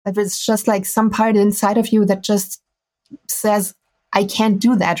If it's just like some part inside of you that just says, I can't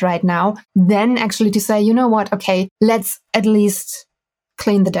do that right now, then actually to say, you know what? Okay, let's at least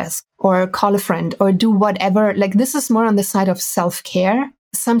clean the desk or call a friend or do whatever. Like this is more on the side of self-care.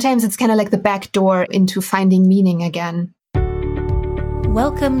 Sometimes it's kind of like the back door into finding meaning again.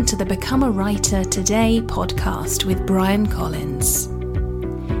 Welcome to the Become a Writer Today podcast with Brian Collins.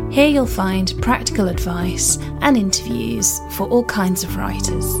 Here you'll find practical advice and interviews for all kinds of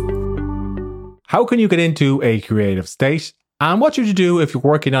writers. How can you get into a creative state? And what should you do if you're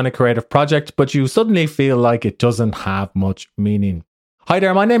working on a creative project, but you suddenly feel like it doesn't have much meaning? Hi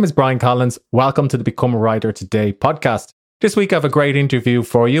there, my name is Brian Collins. Welcome to the Become a Writer Today podcast. This week I have a great interview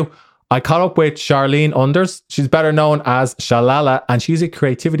for you. I caught up with Charlene Unders. She's better known as Shalala, and she's a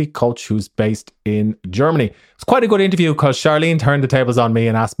creativity coach who's based in Germany. It's quite a good interview because Charlene turned the tables on me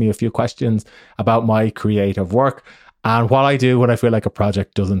and asked me a few questions about my creative work and what I do when I feel like a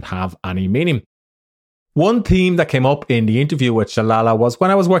project doesn't have any meaning. One theme that came up in the interview with Shalala was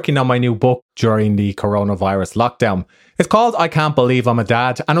when I was working on my new book during the coronavirus lockdown. It's called I Can't Believe I'm a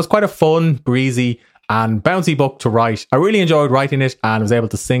Dad, and it was quite a fun, breezy and bouncy book to write. I really enjoyed writing it and was able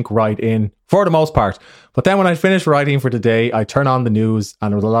to sink right in for the most part. But then when I finished writing for the day, I turned on the news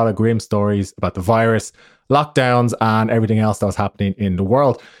and there was a lot of grim stories about the virus, lockdowns and everything else that was happening in the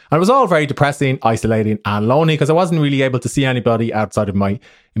world. And it was all very depressing, isolating and lonely because I wasn't really able to see anybody outside of my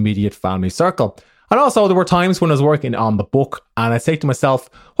immediate family circle. And also there were times when I was working on the book and I'd say to myself,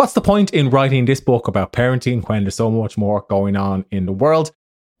 what's the point in writing this book about parenting when there's so much more going on in the world?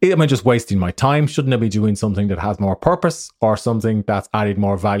 Am I just wasting my time? Shouldn't I be doing something that has more purpose or something that's added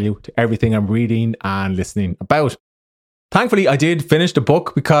more value to everything I'm reading and listening about? Thankfully, I did finish the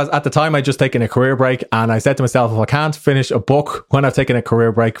book because at the time I'd just taken a career break and I said to myself, if I can't finish a book when I've taken a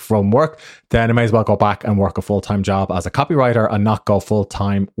career break from work, then I may as well go back and work a full-time job as a copywriter and not go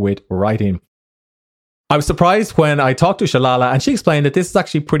full-time with writing. I was surprised when I talked to Shalala and she explained that this is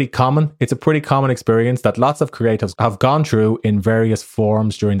actually pretty common. It's a pretty common experience that lots of creatives have gone through in various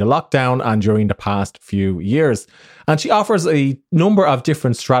forms during the lockdown and during the past few years. And she offers a number of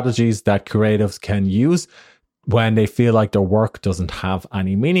different strategies that creatives can use when they feel like their work doesn't have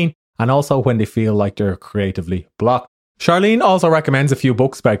any meaning and also when they feel like they're creatively blocked. Charlene also recommends a few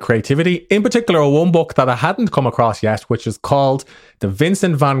books about creativity, in particular one book that I hadn't come across yet, which is called The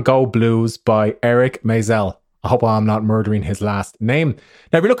Vincent van Gogh Blues by Eric Maisel. I hope I'm not murdering his last name.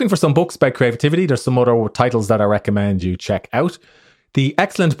 Now, if you're looking for some books about creativity, there's some other titles that I recommend you check out. The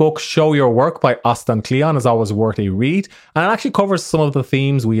excellent book Show Your Work by Austin Kleon is always worth a read, and it actually covers some of the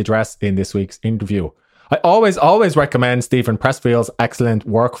themes we address in this week's interview. I always recommend Stephen Pressfield's excellent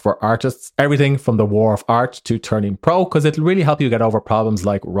work for artists, everything from The War of Art to Turning Pro, because it'll really help you get over problems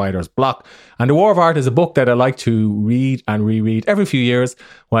like writer's block. And The War of Art is a book that I like to read and reread every few years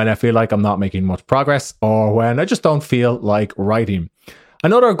when I feel like I'm not making much progress or when I just don't feel like writing.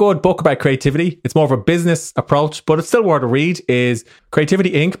 Another good book about creativity, it's more of a business approach, but it's still worth a read, is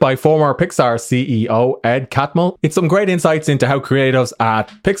Creativity Inc. by former Pixar CEO Ed Catmull. It's some great insights into how creatives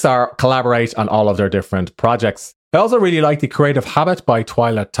at Pixar collaborate on all of their different projects. I also really like The Creative Habit by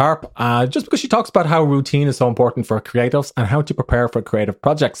Twyla Tharp, just because she talks about how routine is so important for creatives and how to prepare for creative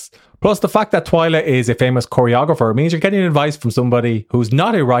projects. Plus, the fact that Twyla is a famous choreographer means you're getting advice from somebody who's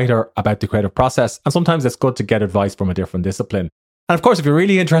not a writer about the creative process, and sometimes it's good to get advice from a different discipline. And of course, if you're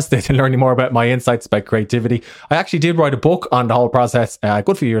really interested in learning more about my insights about creativity, I actually did write a book on the whole process a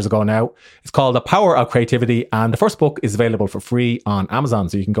good few years ago now. It's called The Power of Creativity, and the first book is available for free on Amazon,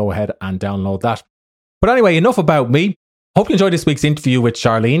 so you can go ahead and download that. But anyway, enough about me. Hope you enjoyed this week's interview with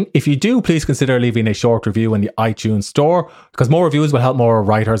Charlene. If you do, please consider leaving a short review in the iTunes store, because more reviews will help more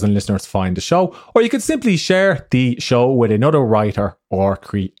writers and listeners find the show. Or you could simply share the show with another writer or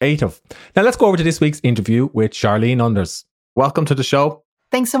creative. Now let's go over to this week's interview with Charlene Unders. Welcome to the show.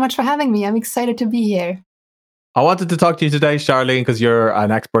 Thanks so much for having me. I'm excited to be here. I wanted to talk to you today, Charlene, because you're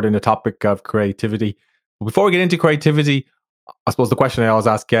an expert in the topic of creativity. But before we get into creativity, I suppose the question I always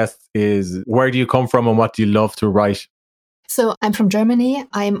ask guests is, where do you come from and what do you love to write? So I'm from Germany.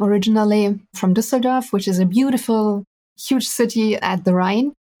 I'm originally from Düsseldorf, which is a beautiful, huge city at the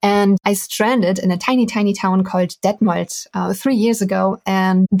Rhine. And I stranded in a tiny, tiny town called Detmold 3 years ago.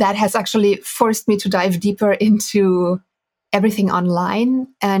 And that has actually forced me to dive deeper into everything online.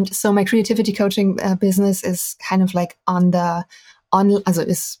 And so my creativity coaching business is kind of like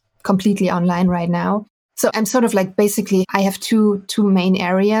is completely online right now. So I'm sort of like, basically, I have two main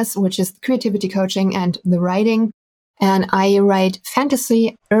areas, which is creativity coaching and the writing. And I write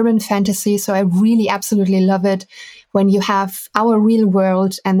fantasy, urban fantasy. So I really absolutely love it when you have our real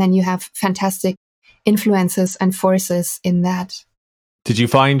world and then you have fantastic influences and forces in that. Did you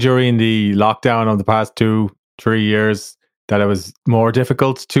find during the lockdown of the past 2-3 years that it was more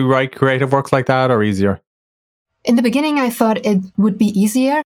difficult to write creative works like that or easier? In the beginning, I thought it would be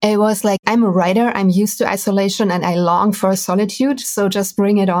easier. It was like, I'm a writer, I'm used to isolation and I long for solitude, so just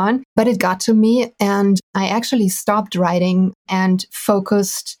bring it on. But it got to me and I actually stopped writing and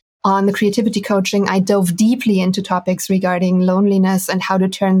focused on the creativity coaching. I dove deeply into topics regarding loneliness and how to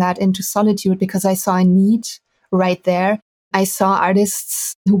turn that into solitude because I saw a need right there. I saw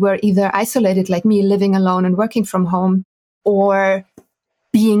artists who were either isolated like me, living alone and working from home, or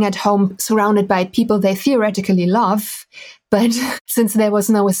being at home surrounded by people they theoretically love. But since there was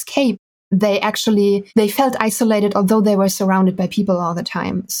no escape, they felt isolated, although they were surrounded by people all the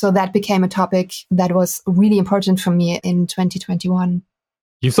time. So that became a topic that was really important for me in 2021.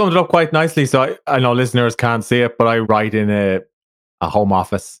 You summed it up quite nicely. So I know listeners can't see it, but I write in a home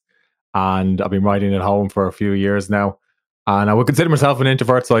office and I've been writing at home for a few years now. And I would consider myself an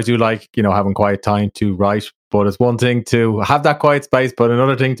introvert, so I do like, having quiet time to write. But it's one thing to have that quiet space, but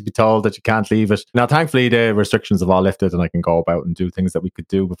another thing to be told that you can't leave it. Now, thankfully, the restrictions have all lifted and I can go about and do things that we could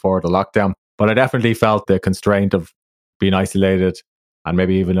do before the lockdown. But I definitely felt the constraint of being isolated and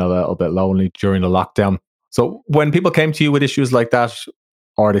maybe even a little bit lonely during the lockdown. So when people came to you with issues like that,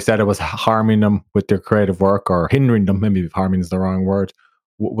 or they said it was harming them with their creative work or hindering them, maybe harming is the wrong word,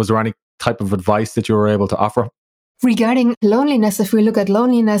 was there any type of advice that you were able to offer? Regarding loneliness, if we look at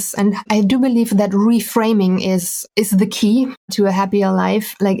loneliness, and I do believe that reframing is the key to a happier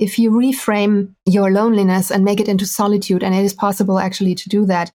life. Like if you reframe your loneliness and make it into solitude, and it is possible actually to do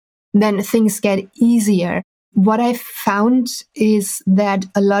that, then things get easier. What I found is that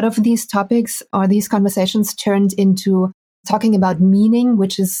a lot of these topics or these conversations turned into talking about meaning,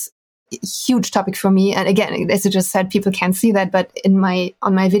 which is a huge topic for me. And again, as I just said, people can't see that, but on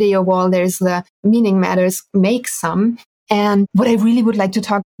my video wall, there's the meaning matters, make some. And what I really would like to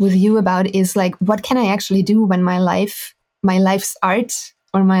talk with you about is like, what can I actually do when my life's art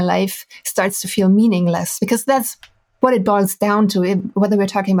or my life starts to feel meaningless? Because that's what it boils down to, whether we're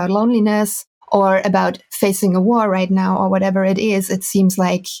talking about loneliness or about facing a war right now or whatever it is. It seems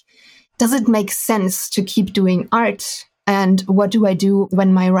like, does it make sense to keep doing art? And what do I do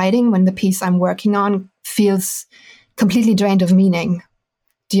when my writing, when the piece I'm working on feels completely drained of meaning?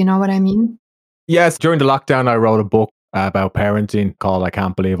 Do you know what I mean? Yes. During the lockdown, I wrote a book about parenting called I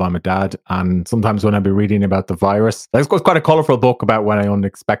Can't Believe I'm a Dad. And sometimes when I'd be reading about the virus, it was quite a colorful book about when I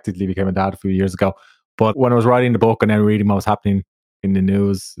unexpectedly became a dad a few years ago. But when I was writing the book and then reading what was happening in the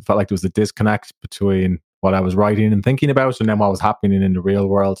news, it felt like there was a disconnect between what I was writing and thinking about and then what was happening in the real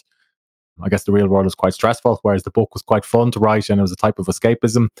world. I guess the real world was quite stressful, whereas the book was quite fun to write and it was a type of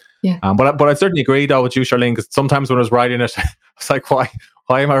escapism. Yeah. But I certainly agree though with you, Charlene, because sometimes when I was writing it, I was like, why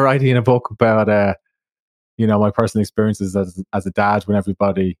am I writing a book about, my personal experiences as a dad when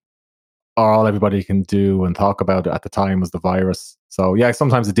all everybody can do and talk about it at the time was the virus. So yeah,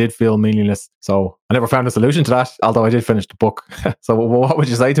 sometimes it did feel meaningless. So I never found a solution to that, although I did finish the book. So what would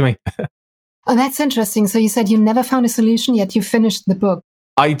you say to me? Oh, that's interesting. So you said you never found a solution, yet you finished the book.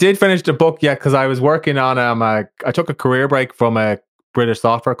 I did finish the book, yeah, because I was working on I took a career break from a British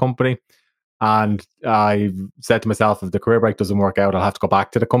software company, and I said to myself, if the career break doesn't work out, I'll have to go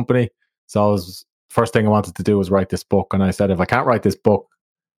back to the company. So first thing I wanted to do was write this book, and I said, if I can't write this book,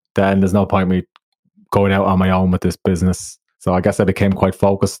 then there's no point me going out on my own with this business. So I guess I became quite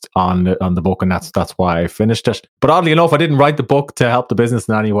focused on the book, and that's why I finished it. But oddly enough, I didn't write the book to help the business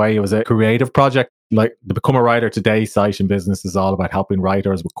in any way. It was a creative project. Like the Become a Writer Today site and business is all about helping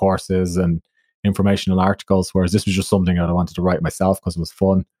writers with courses and informational articles, whereas this was just something that I wanted to write myself because it was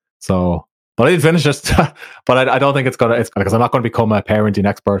fun. So, but I did finish it. But I don't think it's because I'm not going to become a parenting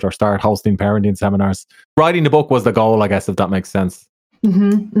expert or start hosting parenting seminars. Writing the book was the goal, I guess, if that makes sense.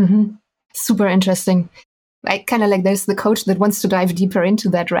 Mm-hmm, mm-hmm. Super interesting. I kind of like there's the coach that wants to dive deeper into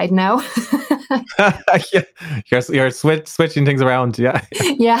that right now. Yeah, you're switching things around. Yeah.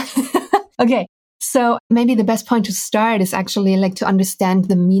 Yeah. Okay. So maybe the best point to start is actually like to understand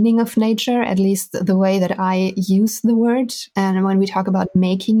the meaning of nature, at least the way that I use the word. And when we talk about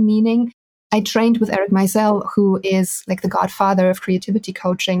making meaning, I trained with Eric Meisel, who is like the godfather of creativity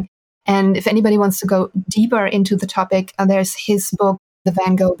coaching. And if anybody wants to go deeper into the topic, there's his book, The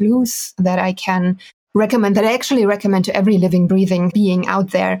Van Gogh Blues, that I can recommend, that I actually recommend to every living, breathing being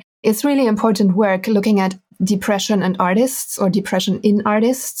out there. It's really important work looking at depression and artists or depression in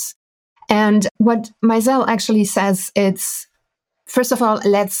artists. And what Meisel actually says, it's, first of all,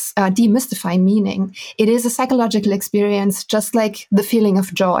 let's demystify meaning. It is a psychological experience, just like the feeling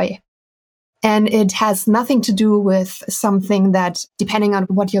of joy. And it has nothing to do with something that, depending on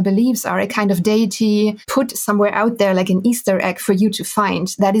what your beliefs are, a kind of deity put somewhere out there like an Easter egg for you to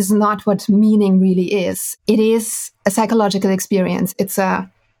find. That is not what meaning really is. It is a psychological experience. It's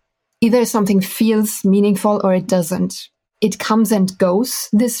either something feels meaningful or it doesn't. It comes and goes,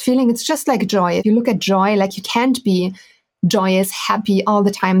 this feeling. It's just like joy. If you look at joy, like you can't be joyous, happy all the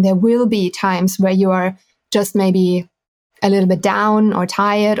time. There will be times where you are just maybe a little bit down or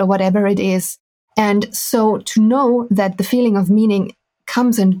tired or whatever it is. And so to know that the feeling of meaning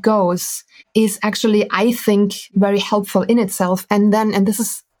comes and goes is actually, I think, very helpful in itself. And this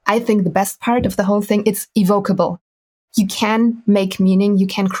is, I think, the best part of the whole thing, it's evocable. You can make meaning, you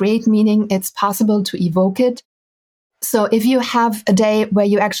can create meaning, it's possible to evoke it. So if you have a day where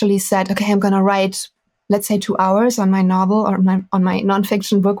you actually said, okay, I'm going to write, let's say 2 hours on my novel or on my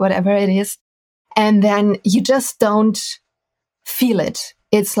nonfiction book, whatever it is, and then you just don't feel it.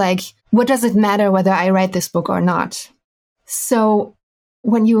 It's like, what does it matter whether I write this book or not? So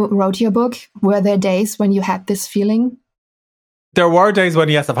when you wrote your book, were there days when you had this feeling? There were days when,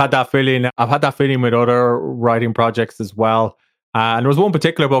 yes, I've had that feeling. I've had that feeling with other writing projects as well. And there was one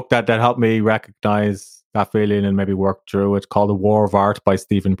particular book that helped me recognize that feeling and maybe work through it, called The War of Art by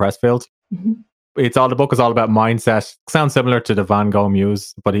Stephen Pressfield. Mm-hmm. The book is all about mindset. Sounds similar to the Van Gogh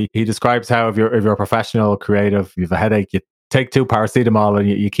Muse, but he describes how if you're a professional creative, you have a headache, you take 2 paracetamol and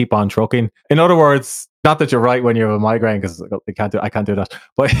you keep on trucking. In other words, not that you're right when you have a migraine, because I can't do that,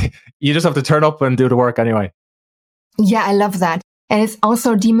 but you just have to turn up and do the work anyway. Yeah, I love that. And it's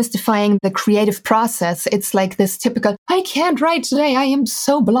also demystifying the creative process. It's like this typical, I can't write today, I am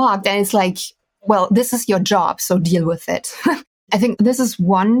so blocked. And it's like, well, this is your job, so deal with it. I think this is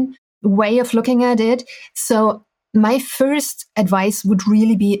one way of looking at it. So my first advice would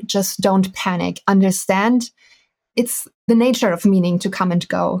really be just don't panic. Understand it's the nature of meaning to come and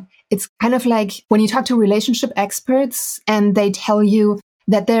go. It's kind of like when you talk to relationship experts and they tell you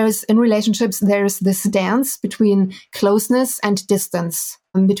that in relationships, there's this dance between closeness and distance,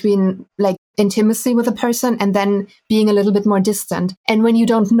 between like intimacy with a person and then being a little bit more distant. And when you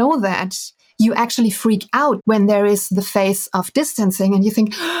don't know that, you actually freak out when there is the phase of distancing and you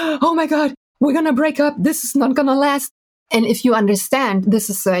think, oh my God, we're going to break up. This is not going to last. And if you understand this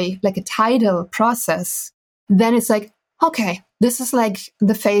is like a tidal process, then it's like, okay, this is like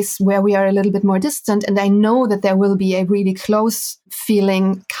the phase where we are a little bit more distant. And I know that there will be a really close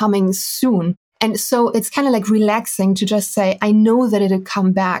feeling coming soon. And so it's kind of like relaxing to just say, I know that it'll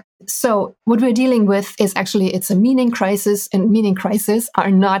come back. So what we're dealing with is actually, it's a meaning crisis, and meaning crises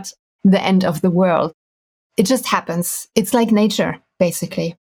are not the end of the world. It just happens. It's like nature,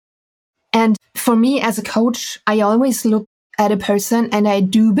 basically. And for me as a coach, I always look at a person and I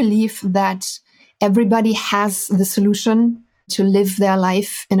do believe that everybody has the solution to live their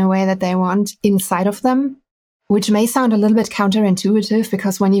life in a way that they want inside of them, which may sound a little bit counterintuitive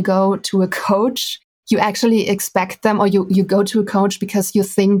because when you go to a coach, you actually expect them, or you go to a coach because you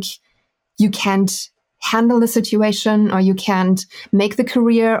think you can't handle the situation or you can't make the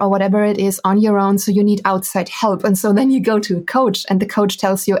career or whatever it is on your own. So you need outside help. And so then you go to a coach and the coach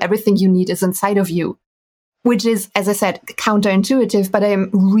tells you everything you need is inside of you, which is, as I said, counterintuitive, but I'm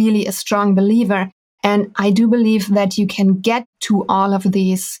really a strong believer. And I do believe that you can get to all of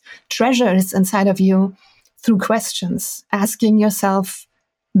these treasures inside of you through questions, asking yourself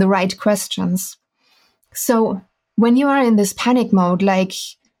the right questions. So when you are in this panic mode, like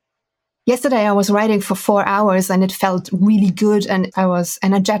yesterday I was writing for 4 hours and it felt really good and I was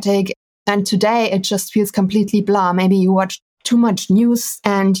energetic. And today it just feels completely blah. Maybe you watch too much news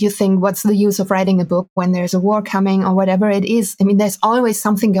and you think, what's the use of writing a book when there's a war coming or whatever it is? I mean, there's always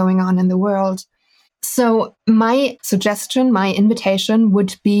something going on in the world. So my suggestion, my invitation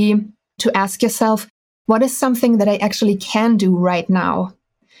would be to ask yourself, what is something that I actually can do right now?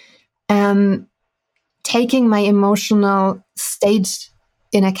 Taking my emotional state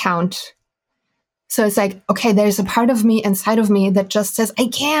in account. So it's like, okay, there's a part of me inside of me that just says, I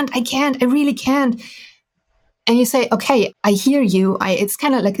really can't. And you say, okay, I hear you. It's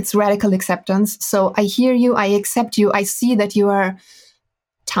kind of like it's radical acceptance. So I hear you. I accept you. I see that you are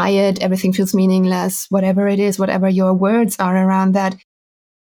tired. Everything feels meaningless, whatever it is, whatever your words are around that.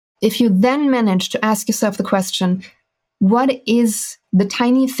 If you then manage to ask yourself the question, what is the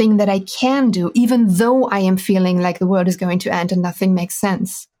tiny thing that I can do, even though I am feeling like the world is going to end and nothing makes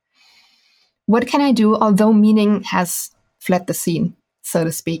sense? What can I do, although meaning has fled the scene, so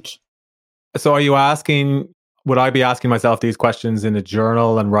to speak? So are you asking, would I be asking myself these questions in a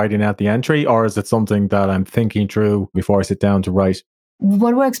journal and writing out the entry, or is it something that I'm thinking through before I sit down to write?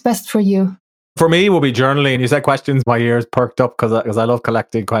 What works best for you? For me, it will be journaling. You said questions, my ears perked up because I love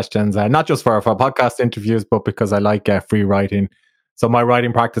collecting questions, not just for podcast interviews, but because I like free writing. So my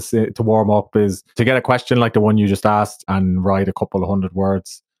writing practice to warm up is to get a question like the one you just asked and write a couple of 100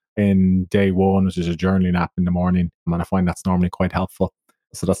 words in day one, which is a journaling app in the morning. And I find that's normally quite helpful.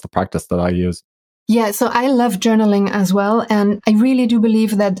 So that's the practice that I use. Yeah, so I love journaling as well. And I really do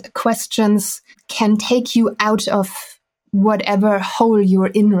believe that questions can take you out of whatever hole you're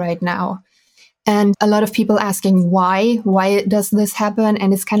in right now. And a lot of people asking why does this happen?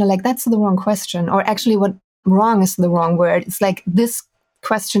 And it's kind of like, that's the wrong question. Or actually what wrong is the wrong word. It's like, this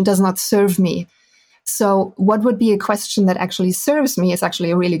question does not serve me. So what would be a question that actually serves me is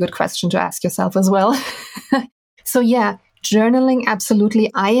actually a really good question to ask yourself as well. So yeah, journaling,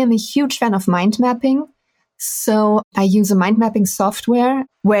 absolutely. I am a huge fan of mind mapping. So I use a mind mapping software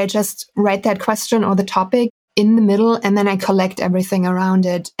where I just write that question or the topic in the middle, and then I collect everything around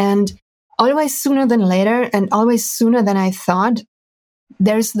it. And always sooner than later, and always sooner than I thought,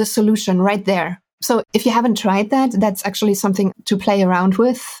 there's the solution right there. So if you haven't tried that, that's actually something to play around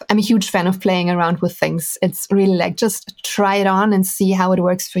with. I'm a huge fan of playing around with things. It's really like, just try it on and see how it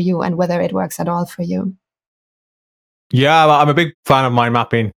works for you and whether it works at all for you. Yeah, I'm a big fan of mind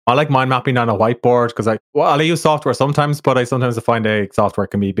mapping. I like mind mapping on a whiteboard because I use software sometimes, but I sometimes find a software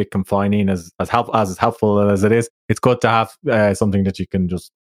can be a bit confining as helpful as it is. It's good to have something that you can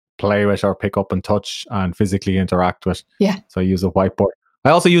just play with or pick up and touch and physically interact with. Yeah. So I use a whiteboard. I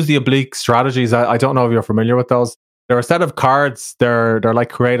also use the oblique strategies. I don't know if you're familiar with those. They're a set of cards. They're like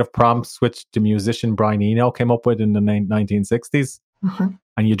creative prompts, which the musician Brian Eno came up with in the 1960s. Uh-huh.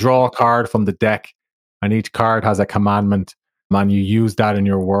 And you draw a card from the deck, and each card has a commandment, and you use that in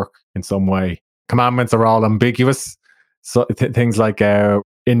your work in some way. Commandments are all ambiguous. So things like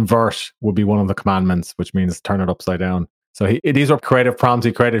invert would be one of the commandments, which means turn it upside down. So these are creative prompts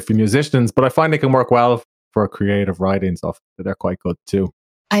he created for musicians, but I find they can work well for creative writing stuff. They're quite good too.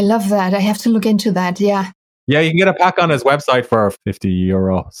 I love that. I have to look into that. Yeah. Yeah, you can get a pack on his website for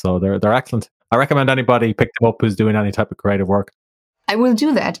 €50. So they're excellent. I recommend anybody pick them up who's doing any type of creative work. I will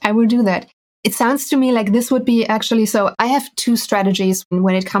do that. It sounds to me like this would be actually, so I have two strategies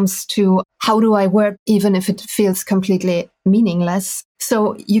when it comes to how do I work, even if it feels completely meaningless.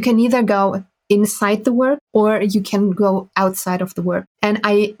 So you can either go inside the work or you can go outside of the work. And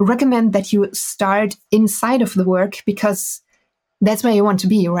I recommend that you start inside of the work because that's where you want to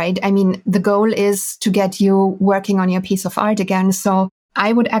be, right? I mean, the goal is to get you working on your piece of art again. So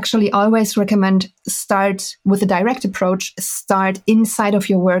I would actually always recommend start with a direct approach, start inside of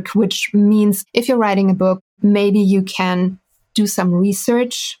your work, which means if you're writing a book, maybe you can do some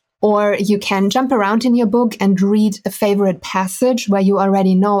research, or you can jump around in your book and read a favorite passage where you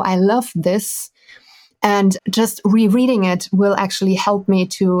already know, I love this. And just rereading it will actually help me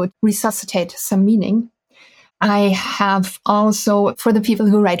to resuscitate some meaning. I have also, for the people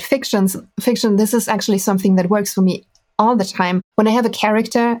who write fiction, this is actually something that works for me all the time. When I have a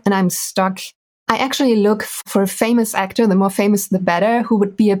character and I'm stuck, I actually look for a famous actor, the more famous, the better, who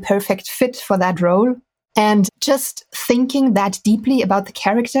would be a perfect fit for that role. And just thinking that deeply about the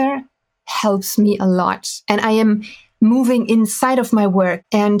character helps me a lot. And I am moving inside of my work.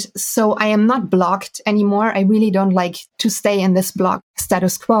 And so I am not blocked anymore. I really don't like to stay in this block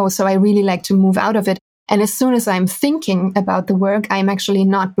status quo. So I really like to move out of it. And as soon as I'm thinking about the work, I'm actually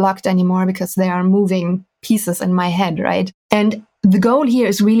not blocked anymore because there are moving pieces in my head, right? And the goal here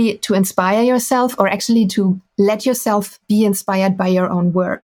is really to inspire yourself, or actually to let yourself be inspired by your own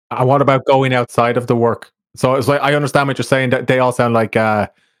work. And what about going outside of the work? So it's like, I understand what you're saying, that they all sound like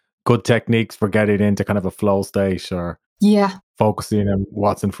good techniques for getting into kind of a flow state, or focusing on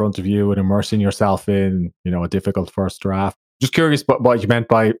what's in front of you and immersing yourself in, a difficult first draft. Just curious what you meant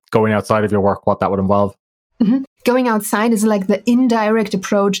by going outside of your work, what that would involve. Mm-hmm. Going outside is like the indirect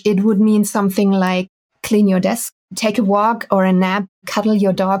approach. It would mean something like clean your desk, take a walk or a nap, cuddle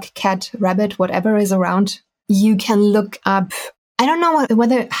your dog, cat, rabbit, whatever is around. You can look up, I don't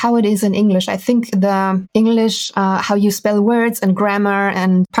know how it is in English. I think the English, how you spell words and grammar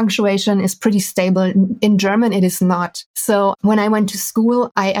and punctuation is pretty stable. In German, it is not. So when I went to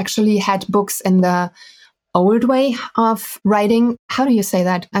school, I actually had books in the old way of writing. How do you say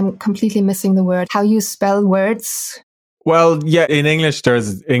that? I'm completely missing the word. How you spell words? Well, yeah, in English,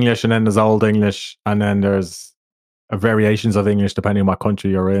 there's English and then there's Old English and then there's variations of English depending on what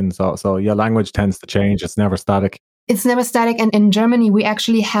country you're in. So your language tends to change. It's never static. It's never static. And in Germany, we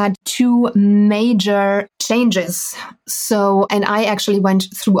actually had two major changes. And I actually went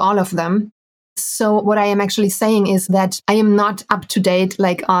through all of them. So what I am actually saying is that I am not up to date,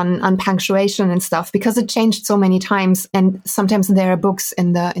 like on punctuation and stuff, because it changed so many times. And sometimes there are books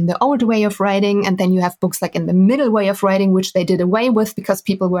in the old way of writing, and then you have books like in the middle way of writing, which they did away with because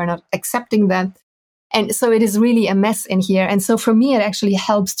people were not accepting that. And so it is really a mess in here. And so for me, it actually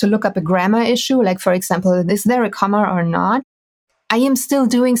helps to look up a grammar issue. Like, for example, is there a comma or not? I am still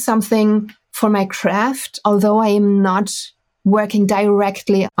doing something for my craft, although I am not working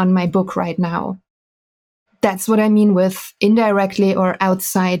directly on my book right now. That's what I mean with indirectly or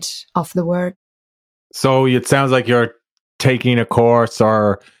outside of the work. So it sounds like you're taking a course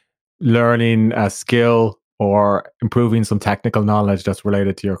or learning a skill or improving some technical knowledge that's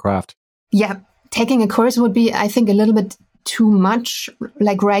related to your craft. Yeah, taking a course would be, I think, a little bit too much.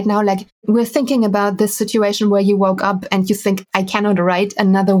 Like right now, like we're thinking about this situation where you woke up and you think, I cannot write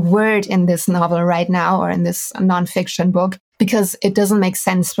another word in this novel right now or in this nonfiction book, because it doesn't make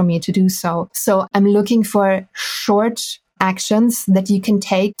sense for me to do so. So I'm looking for short actions that you can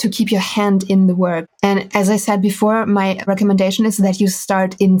take to keep your hand in the work. And as I said before, my recommendation is that you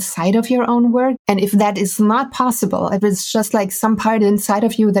start inside of your own work. And if that is not possible, if it's just like some part inside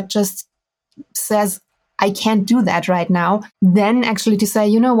of you that just says, I can't do that right now, then actually to say,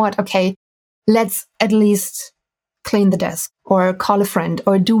 you know what? Okay, let's at least clean the desk or call a friend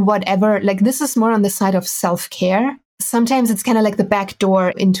or do whatever. Like, this is more on the side of self-care. Sometimes it's kind of like the back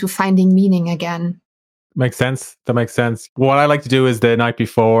door into finding meaning again. Makes sense. That makes sense. What I like to do is the night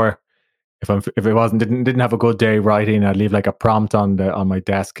before, if it didn't have a good day writing, I'd leave like a prompt on my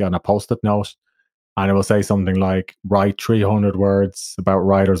desk on a Post-it note, and it will say something like, write 300 words about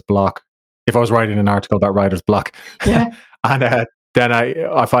writer's block. If I was writing an article about writer's block, yeah. And then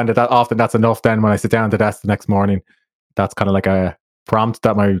I find that often that's enough. Then when I sit down at the desk the next morning, that's kind of like a prompt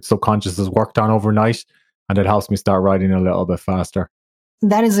that my subconscious has worked on overnight. And it helps me start writing a little bit faster.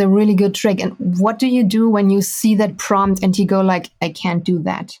 That is a really good trick. And what do you do when you see that prompt and you go like, I can't do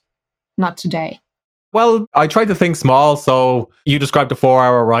that? Not today. Well, I try to think small. So you described a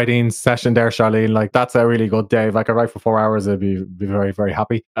 4-hour writing session there, Charlene. Like, that's a really good day. If I could write for 4 hours, I'd be very, very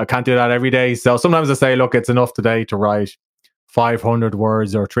happy. I can't do that every day. So sometimes I say, look, it's enough today to write 500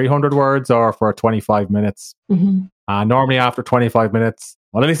 words or 300 words or for 25 minutes. Mm-hmm. Normally after 25 minutes,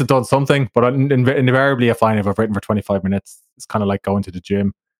 well, at least I've done something, but invariably I find if I've written for 25 minutes, it's kind of like going to the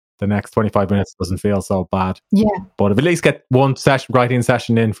gym. The next 25 minutes doesn't feel so bad. Yeah. But if at least get one writing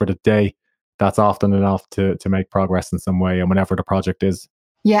session in for the day, that's often enough to make progress in some way, and whenever the project is.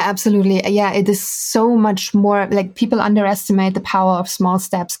 Yeah, absolutely. Yeah, it is so much more, like, people underestimate the power of small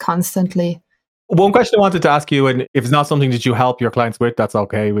steps constantly. One question I wanted to ask you, and if it's not something that you help your clients with, that's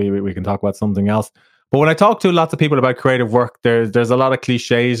okay. We can talk about something else. But when I talk to lots of people about creative work, there's a lot of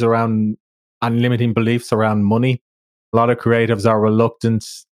cliches around and limiting beliefs around money. A lot of creatives are reluctant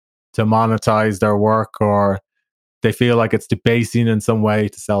to monetize their work, or they feel like it's debasing in some way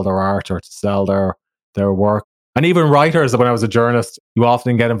to sell their art or to sell their work. And even writers, when I was a journalist, you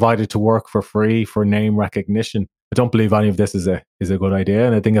often get invited to work for free for name recognition. I don't believe any of this is a good idea,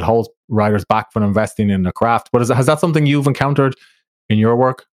 and I think it holds writers back from investing in the craft. But has that something you've encountered in your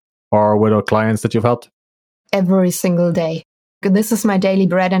work or with clients that you've helped? Every single day. This is my daily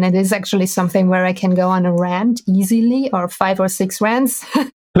bread, and it is actually something where I can go on a rant easily, or 5 or 6 rants.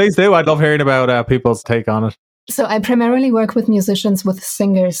 Please do. I'd love hearing about people's take on it. So I primarily work with musicians, with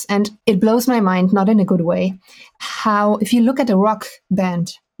singers, and it blows my mind, not in a good way, how if you look at a rock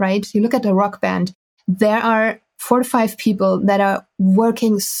band, right? You look at a rock band, there are 4 to 5 people that are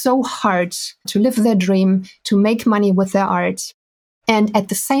working so hard to live their dream, to make money with their art. And at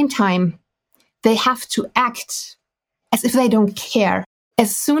the same time, they have to act as if they don't care.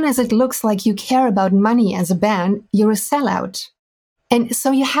 As soon as it looks like you care about money as a band, you're a sellout. And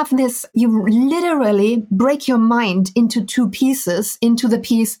so you have this, you literally break your mind into 2 pieces, into the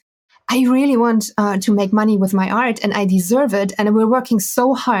piece, I really want to make money with my art and I deserve it. And we're working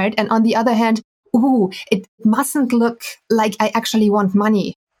so hard. And on the other hand, it mustn't look like I actually want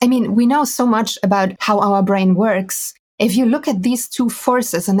money. I mean, we know so much about how our brain works. If you look at these 2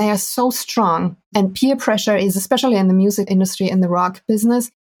 forces, and they are so strong, and peer pressure is, especially in the music industry, in the rock business,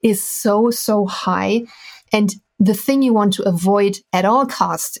 is so high. And the thing you want to avoid at all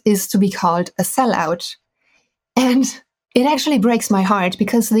costs is to be called a sellout. And it actually breaks my heart,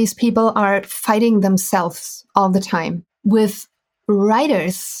 because these people are fighting themselves all the time. With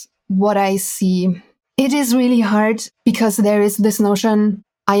writers, what I see, it is really hard, because there is this notion,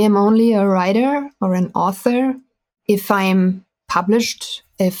 I am only a writer or an author if I'm published,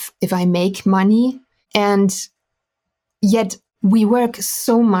 if I make money. And yet we work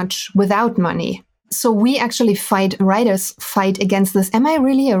so much without money. So we actually writers fight against this. Am I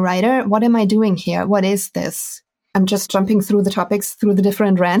really a writer? What am I doing here? What is this? I'm just jumping through the topics, through the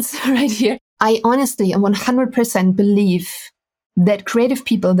different rants right here. I honestly and 100% believe that creative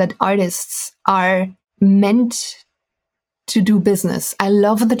people, that artists are meant to do business. I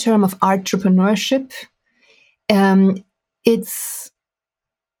love the term of entrepreneurship. It's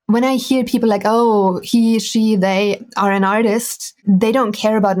when I hear people like, oh, he, she, they are an artist, they don't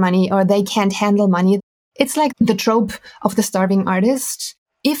care about money or they can't handle money. It's like the trope of the starving artist.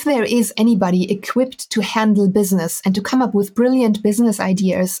 If there is anybody equipped to handle business and to come up with brilliant business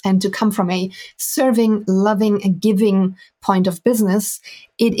ideas and to come from a serving, loving, giving point of business,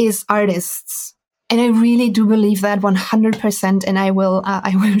 it is artists. And I really do believe that 100%. And I will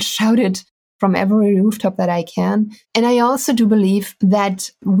shout it from every rooftop that I can. And I also do believe that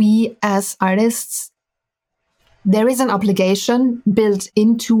we as artists, there is an obligation built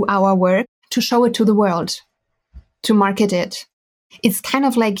into our work to show it to the world, to market it. It's kind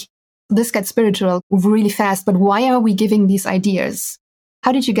of like, this gets spiritual really fast, but why are we giving these ideas?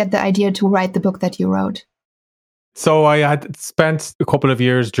 How did you get the idea to write the book that you wrote? So I had spent a couple of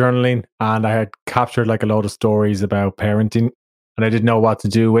years journaling and I had captured like a load of stories about parenting and I didn't know what to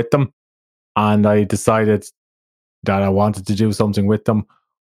do with them. And I decided that I wanted to do something with them,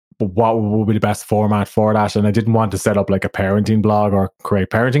 but what would be the best format for that? And I didn't want to set up like a parenting blog or create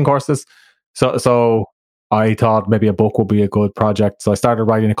parenting courses. So I thought maybe a book would be a good project. So I started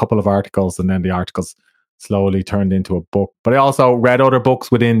writing a couple of articles and then the articles slowly turned into a book. But I also read other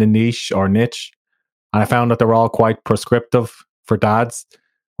books within the niche or niche. And I found that they were all quite prescriptive for dads.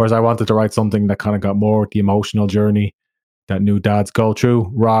 Whereas I wanted to write something that kind of got more the emotional journey that new dads go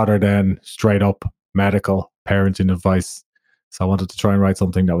through rather than straight up medical parenting advice. So I wanted to try and write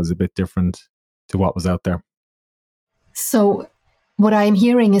something that was a bit different to what was out there. So what I'm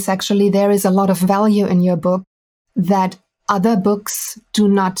hearing is actually there is a lot of value in your book that other books do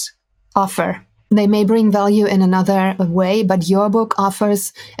not offer. They may bring value in another way, but your book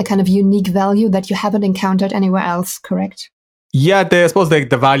offers a kind of unique value that you haven't encountered anywhere else, correct? Yeah, I suppose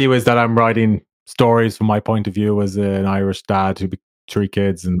the value is that I'm writing stories from my point of view as an Irish dad who had 3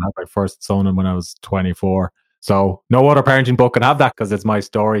 kids and had my first son when I was 24. So no other parenting book can have that because it's my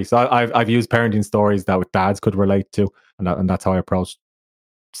story. So I've used parenting stories that dads could relate to, and that's how I approached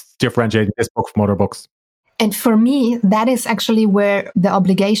differentiating this book from other books. And for me, that is actually where the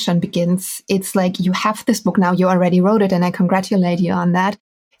obligation begins. It's like you have this book now, you already wrote it, and I congratulate you on that.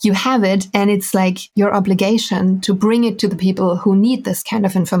 You have it, and it's like your obligation to bring it to the people who need this kind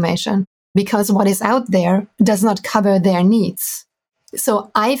of information, because what is out there does not cover their needs.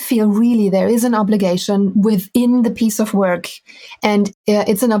 So I feel really there is an obligation within the piece of work, and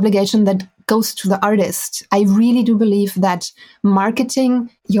it's an obligation that goes to the artist. I really do believe that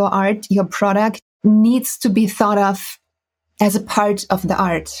marketing your art, your product, needs to be thought of as a part of the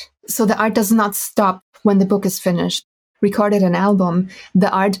art. So the art does not stop when the book is finished. Recorded an album,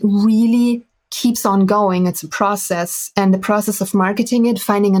 the art really keeps on going. It's a process, and the process of marketing it,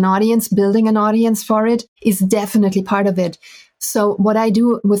 finding an audience, building an audience for it is definitely part of it. So what I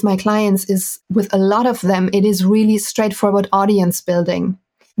do with my clients is, with a lot of them, it is really straightforward audience building,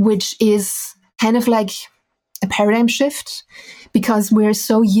 which is kind of like a paradigm shift, because we're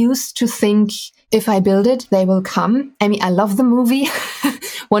so used to think, if I build it, they will come. I mean, I love the movie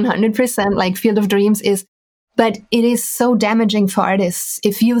 100%, like Field of Dreams is, but it is so damaging for artists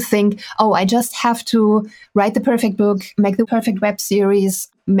if you think, oh, I just have to write the perfect book, make the perfect web series,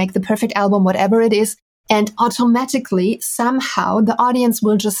 make the perfect album, whatever it is. And automatically, somehow, the audience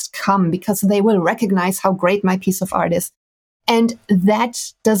will just come because they will recognize how great my piece of art is. And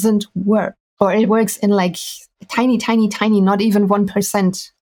that doesn't work. Or it works in like tiny, not even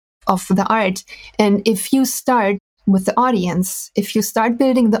 1% of the art. And if you start with the audience, if you start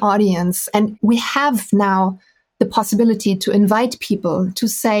building the audience, and we have now the possibility to invite people to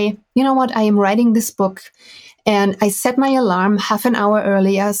say, you know what, I am writing this book and I set my alarm half an hour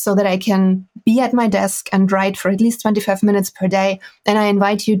earlier so that I can be at my desk and write for at least 25 minutes per day. And I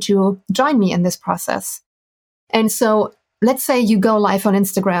invite you to join me in this process. And so let's say you go live on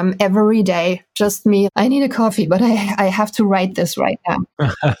Instagram every day, just me. I need a coffee, but I have to write this right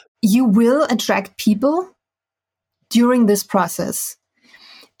now. You will attract people during this process.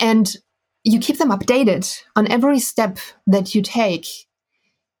 And you keep them updated on every step that you take.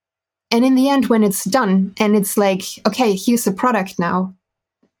 And in the end, when it's done and it's like, okay, here's the product now.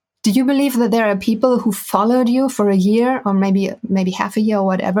 Do you believe that there are people who followed you for a year or maybe half a year or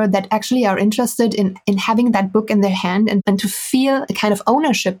whatever that actually are interested in having that book in their hand and to feel a kind of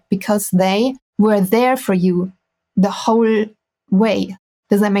ownership because they were there for you the whole way?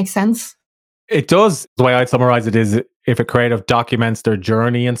 Does that make sense? It does. The way I'd summarize it is if a creative documents their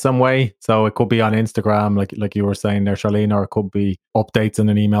journey in some way. So it could be on Instagram, like you were saying there, Charlene, or it could be updates in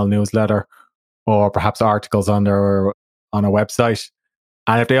an email newsletter, or perhaps articles on a website.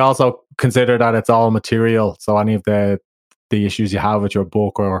 And if they also consider that it's all material, so any of the issues you have with your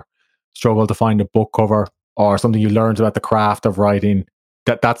book, or struggle to find a book cover, or something you learned about the craft of writing,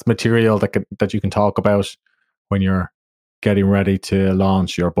 that's material that you can talk about when you're getting ready to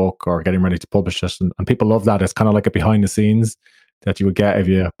launch your book or getting ready to publish it. And people love that. It's kind of like a behind the scenes that you would get if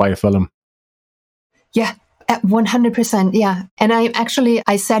you buy a film. Yeah, 100%. Yeah. And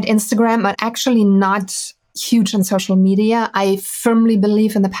I said Instagram, but actually not huge on social media. I firmly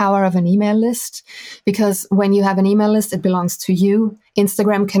believe in the power of an email list, because when you have an email list, it belongs to you.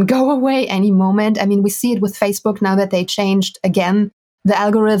 Instagram can go away any moment. I mean, we see it with Facebook now that they changed again the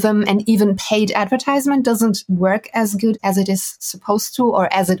algorithm, and even paid advertisement doesn't work as good as it is supposed to,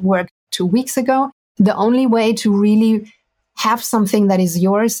 or as it worked 2 weeks ago. The only way to really have something that is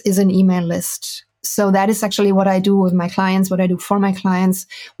yours is an email list. So that is actually what I do with my clients, what I do for my clients.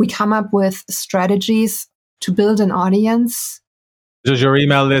 We come up with strategies to build an audience. Does your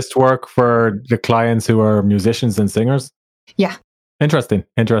email list work for the clients who are musicians and singers? Yeah. Interesting.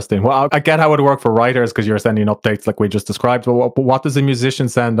 Well, I get how it would work for writers because you're sending updates like we just described. But what does a musician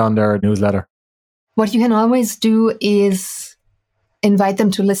send on their newsletter? What you can always do is invite them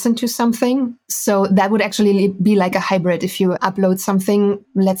to listen to something. So that would actually be like a hybrid if you upload something,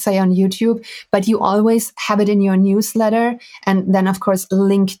 let's say on YouTube, but you always have it in your newsletter and then, of course,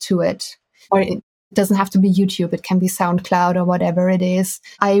 link to it. Or it doesn't have to be YouTube. It can be SoundCloud or whatever it is.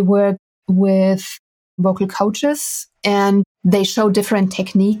 I work with vocal coaches and they show different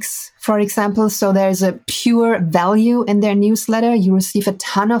techniques, for example. So there's a pure value in their newsletter. You receive a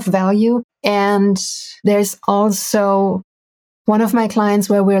ton of value. And there's also one of my clients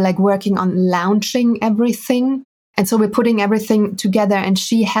where we're like working on launching everything. And so we're putting everything together, and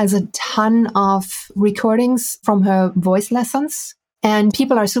she has a ton of recordings from her voice lessons. And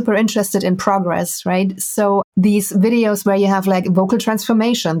people are super interested in progress, right? So these videos where you have like vocal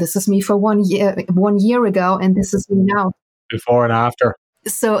transformation, this is me for 1 year ago, and this is me now. Before and after.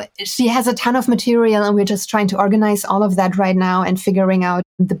 So she has a ton of material, and we're just trying to organize all of that right now and figuring out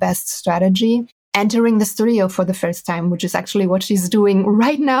the best strategy. Entering the studio for the first time, which is actually what she's doing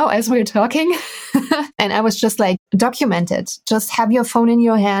right now as we're talking. And I was just like, document it. Just have your phone in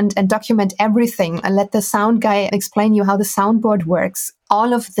your hand and document everything and let the sound guy explain you how the soundboard works.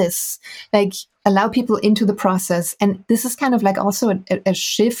 All of this, like, allow people into the process. And this is kind of like also a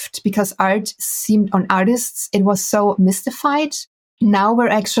shift, because art seemed on artists, it was so mystified. Now we're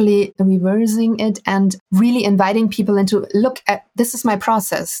actually reversing it and really inviting people into, look at, this is my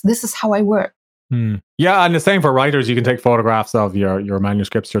process. This is how I work. Yeah, and the same for writers. You can take photographs of your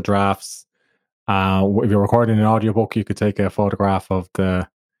manuscripts, your drafts. If you're recording an audiobook, you could take a photograph of the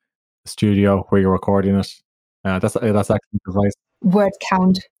studio where you're recording it. That's excellent advice. Word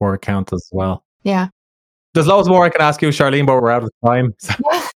count as well. Yeah. There's loads more I can ask you, Charlene, but we're out of time. So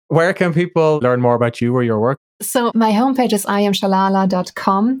where can people learn more about you or your work? So my homepage is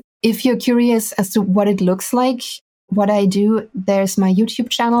iamshalala.com. If you're curious as to what it looks like, what I do, there's my YouTube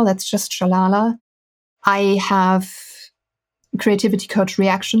channel. That's just Shalala. I have Creativity Coach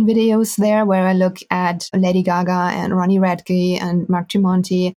reaction videos there where I look at Lady Gaga and Ronnie Radke and Mark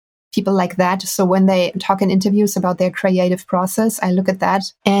Tremonti, people like that. So when they talk in interviews about their creative process, I look at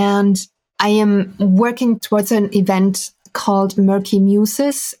that. And I am working towards an event called Murky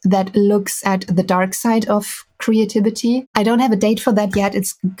Muses that looks at the dark side of creativity. I don't have a date for that yet.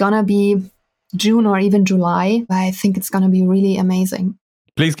 It's gonna be June or even July. I think it's going to be really amazing.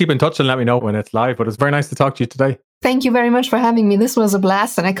 Please keep in touch and let me know when it's live. But it's very nice to talk to you today. Thank you very much for having me. This was a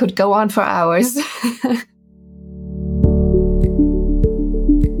blast and I could go on for hours.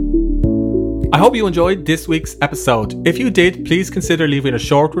 I hope you enjoyed this week's episode. If you did, please consider leaving a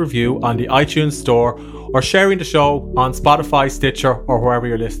short review on the iTunes store or sharing the show on Spotify, Stitcher, or wherever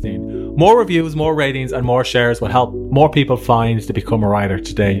you're listening. More reviews, more ratings, and more shares will help more people find the Become a Writer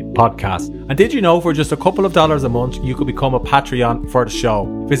Today podcast. And did you know for just a couple of dollars a month, you could become a Patreon for the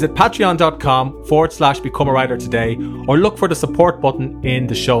show? Visit patreon.com/Become a Writer Today or look for the support button in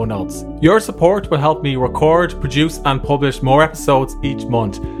the show notes. Your support will help me record, produce, and publish more episodes each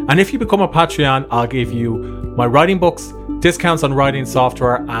month. And if you become a Patreon, I'll give you my writing books, discounts on writing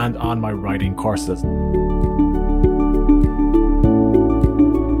software, and on my writing courses.